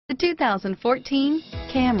The 2014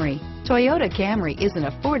 Camry. Toyota Camry is an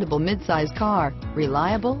affordable midsize car,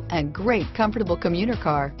 reliable and great comfortable commuter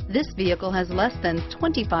car. This vehicle has less than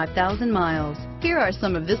 25,000 miles. Here are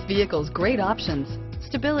some of this vehicle's great options: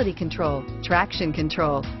 stability control, traction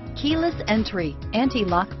control, keyless entry,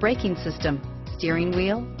 anti-lock braking system, steering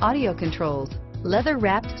wheel audio controls,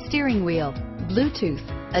 leather-wrapped steering wheel, Bluetooth,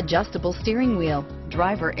 adjustable steering wheel,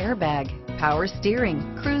 driver airbag, power steering,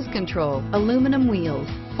 cruise control, aluminum wheels,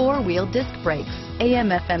 four-wheel disc brakes,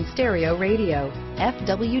 AM/FM stereo radio,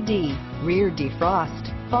 FWD, rear defrost,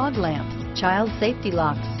 fog lamps, child safety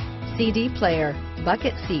locks, CD player,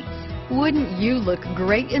 bucket seats. Wouldn't you look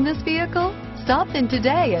great in this vehicle? Stop in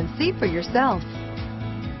today and see for yourself.